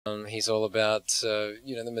He's all about,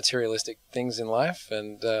 you know, the materialistic things in life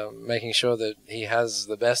and making sure that he has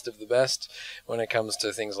the best of the best when it comes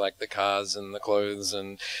to things like the cars and the clothes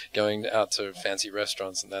and going out to fancy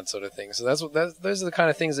restaurants and that sort of thing. So those are the kind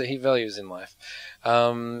of things that he values in life.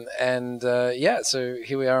 Yeah, so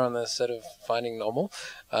here we are on the set of Finding Normal.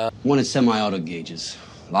 Wanted semi-auto gauges.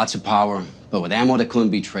 Lots of power, but with ammo that couldn't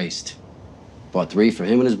be traced. Bought 3 for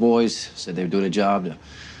him and his boys. Said they were doing a job to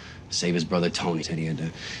save his brother Tony. Said he had to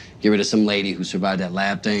get rid of some lady who survived that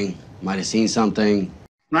lab thing. Might have seen something.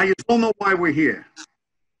 Now you all know why we're here.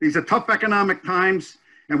 These are tough economic times,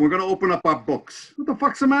 and we're going to open up our books. What the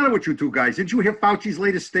fuck's the matter with you two guys? Didn't you hear Fauci's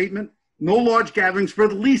latest statement? No large gatherings for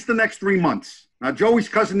at least the next 3 months. Now Joey's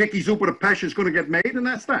cousin Nicky Zupa is going to get made, and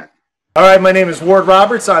that's that. All right, my name is Ward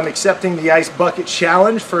Roberts. I'm accepting the Ice Bucket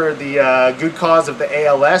Challenge for the good cause of the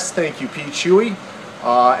ALS. Thank you, Pete Shuey.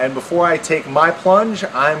 And before I take my plunge,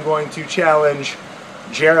 I'm going to challenge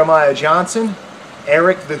Jeremiah Johnson,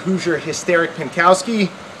 Eric the Hoosier Hysteric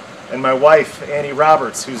Pinkowski, and my wife, Annie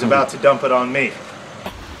Roberts, who's about to dump it on me.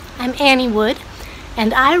 I'm Annie Wood,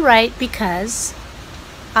 and I write because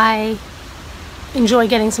I enjoy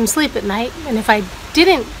getting some sleep at night, and if I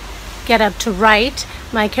didn't get up to write,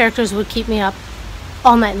 my characters would keep me up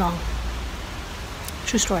all night long.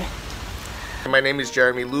 True story. My name is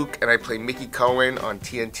Jeremy Luke, and I play Mickey Cohen on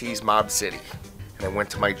TNT's Mob City. And I went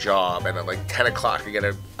to my job, and at like 10 o'clock, I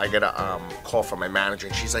get a call from my manager,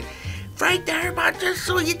 and she's like, "Right there, I just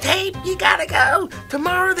saw your tape. You gotta go.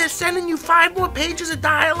 Tomorrow they're sending you 5 more pages of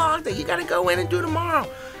dialogue that you gotta go in and do tomorrow."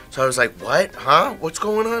 So I was like, "What? Huh? What's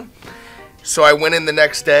going on?" So I went in the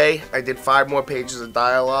next day. I did 5 more pages of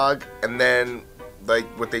dialogue, and then, like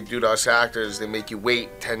what they do to us actors, they make you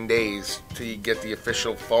wait 10 days till you get the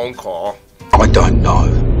official phone call. I don't know.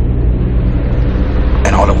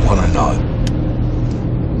 And I don't want to know.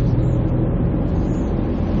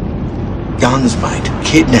 Guns, mate.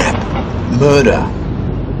 Kidnap. Murder.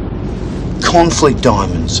 Conflict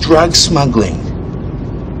diamonds. Drug smuggling.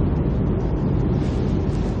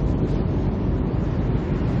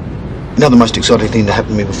 Now the most exciting thing that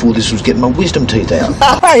happened to me before this was getting my wisdom teeth out.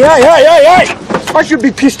 Hey! I should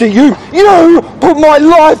be pissed at you. You put my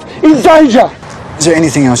life in danger. Is there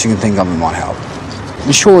anything else you can think of that might help?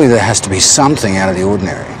 And surely there has to be something out of the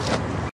ordinary.